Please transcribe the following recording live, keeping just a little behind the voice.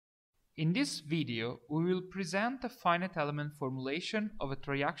In this video, we will present a finite element formulation of a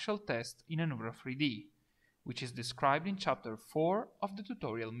triaxial test in Anura3D, which is described in chapter 4 of the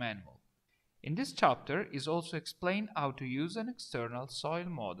tutorial manual. In this chapter is also explained how to use an external soil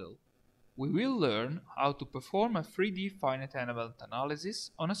model. We will learn how to perform a 3D finite element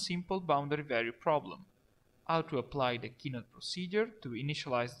analysis on a simple boundary value problem, how to apply the keynote procedure to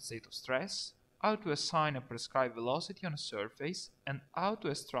initialize the state of stress, how to assign a prescribed velocity on a surface, and how to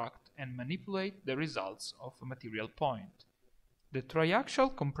extract and manipulate the results of a material point. The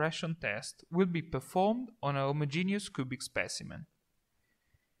triaxial compression test will be performed on a homogeneous cubic specimen.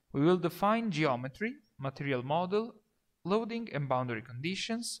 We will define geometry, material model, loading and boundary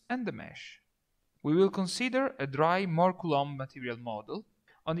conditions, and the mesh. We will consider a dry Coulomb material model.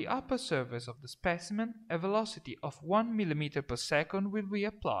 On the upper surface of the specimen, a velocity of 1 mm per second will be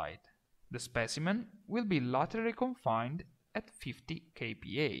applied. The specimen will be laterally confined at 50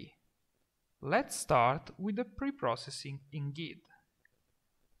 kPa. Let's start with the pre-processing in GID.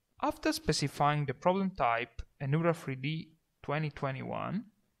 After specifying the problem type Anura3D 2021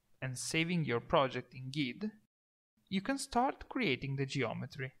 and saving your project in GID, you can start creating the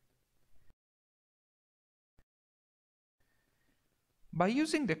geometry. By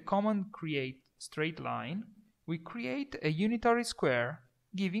using the command create straight line, we create a unitary square,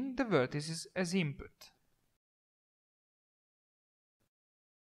 giving the vertices as input.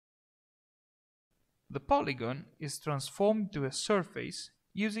 The polygon is transformed to a surface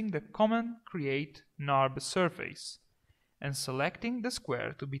using the command create NARB surface and selecting the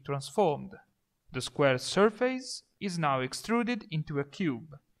square to be transformed. The square surface is now extruded into a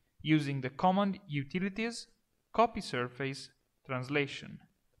cube using the command utilities copy surface translation.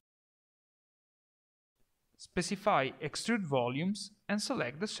 Specify extrude volumes and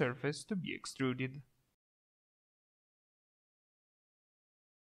select the surface to be extruded.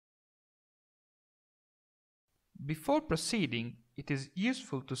 Before proceeding, it is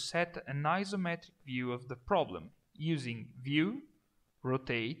useful to set an isometric view of the problem using View,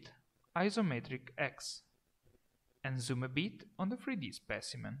 Rotate, Isometric X, and zoom a bit on the 3D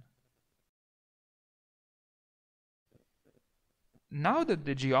specimen. Now that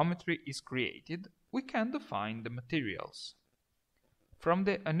the geometry is created, we can define the materials. From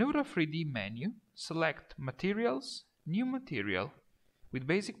the Anura3D menu, select Materials, New Material, with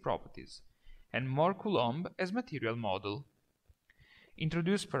basic properties, and Coulomb as material model.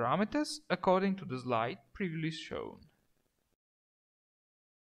 Introduce parameters according to the slide previously shown.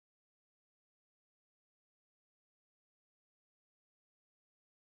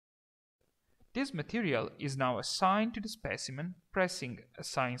 This material is now assigned to the specimen, pressing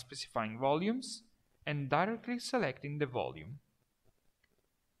Assign Specifying Volumes and directly selecting the volume.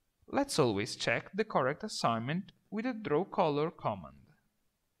 Let's always check the correct assignment with the Draw Color command.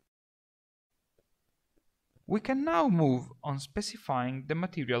 We can now move on specifying the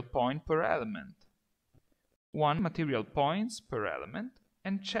material point per element. 1 material points per element,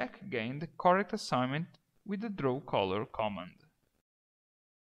 and check again the correct assignment with the Draw Color command.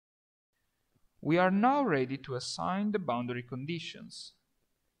 We are now ready to assign the boundary conditions.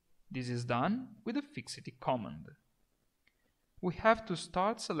 This is done with the Fixity command. We have to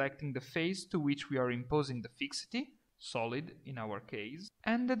start selecting the face to which we are imposing the fixity, solid in our case,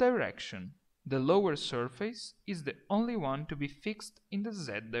 and the direction. The lower surface is the only one to be fixed in the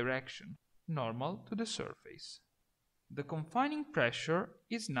Z direction, normal to the surface. The confining pressure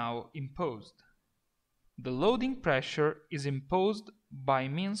is now imposed. The loading pressure is imposed by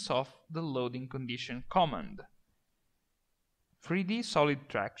means of the loading condition command. 3D solid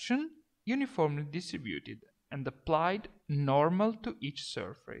traction uniformly distributed and applied normal to each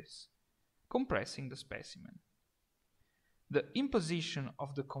surface, compressing the specimen. The imposition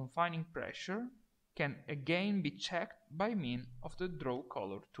of the confining pressure can again be checked by means of the Draw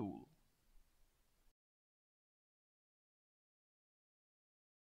Color tool.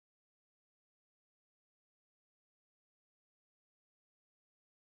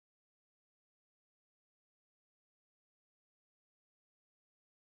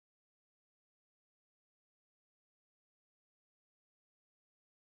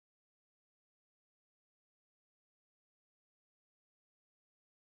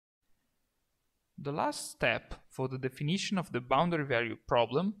 The last step for the definition of the boundary value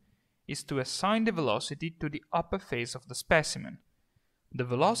problem is to assign the velocity to the upper face of the specimen. The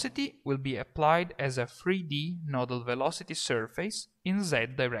velocity will be applied as a 3D nodal velocity surface in Z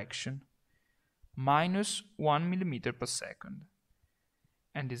direction, minus 1 mm per second,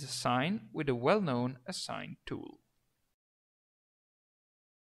 and is assigned with a well-known assign tool.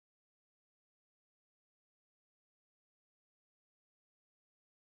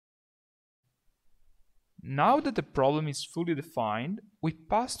 Now that the problem is fully defined, we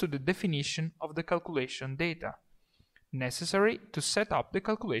pass to the definition of the calculation data, necessary to set up the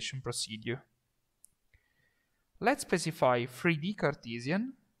calculation procedure. Let's specify 3D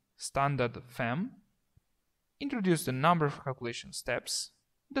Cartesian, standard FEM, introduce the number of calculation steps,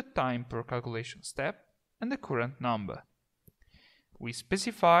 the time per calculation step, and the current number. We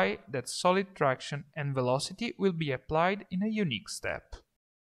specify that solid traction and velocity will be applied in a unique step.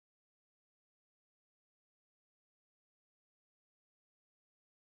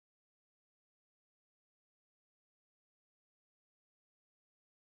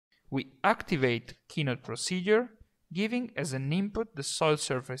 We activate keynote procedure, giving as an input the soil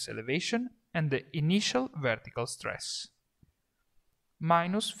surface elevation and the initial vertical stress,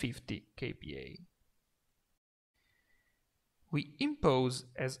 minus 50 kPa. We impose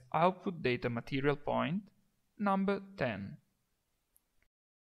as output data material point number 10.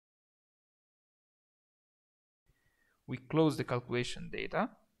 We close the calculation data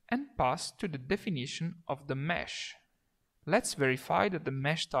and pass to the definition of the mesh. Let's verify that the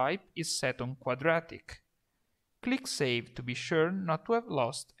mesh type is set on quadratic. Click Save to be sure not to have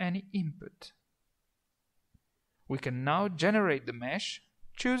lost any input. We can now generate the mesh,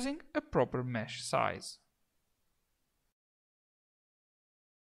 choosing a proper mesh size.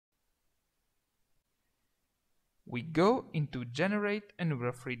 We go into Generate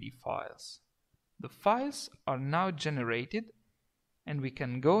Anura3D files. The files are now generated and we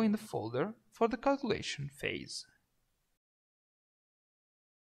can go in the folder for the calculation phase.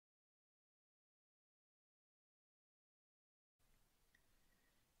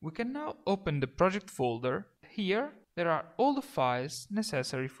 We can now open the project folder. Here there are all the files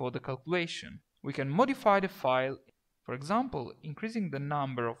necessary for the calculation. We can modify the file, for example, increasing the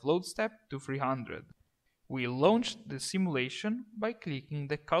number of load steps to 300. We launch the simulation by clicking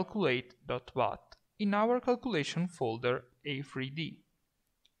the calculate.bat in our calculation folder A3D.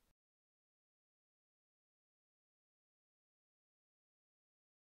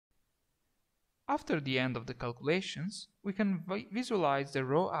 After the end of the calculations, we can visualize the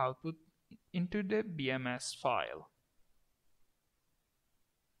raw output into the BMS file.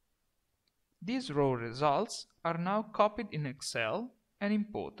 These raw results are now copied in Excel and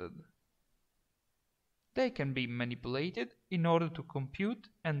imported. They can be manipulated in order to compute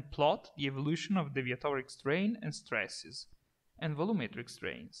and plot the evolution of deviatoric strain and stresses, and volumetric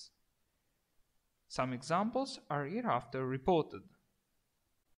strains. Some examples are hereafter reported.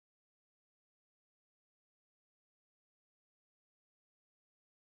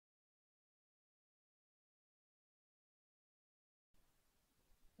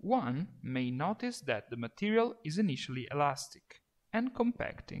 One may notice that the material is initially elastic and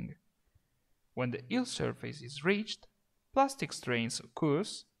compacting. When the yield surface is reached, plastic strains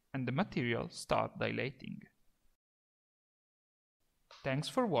occurs and the material starts dilating. Thanks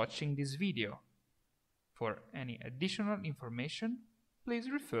for watching this video. For any additional information, please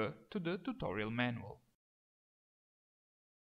refer to the tutorial manual.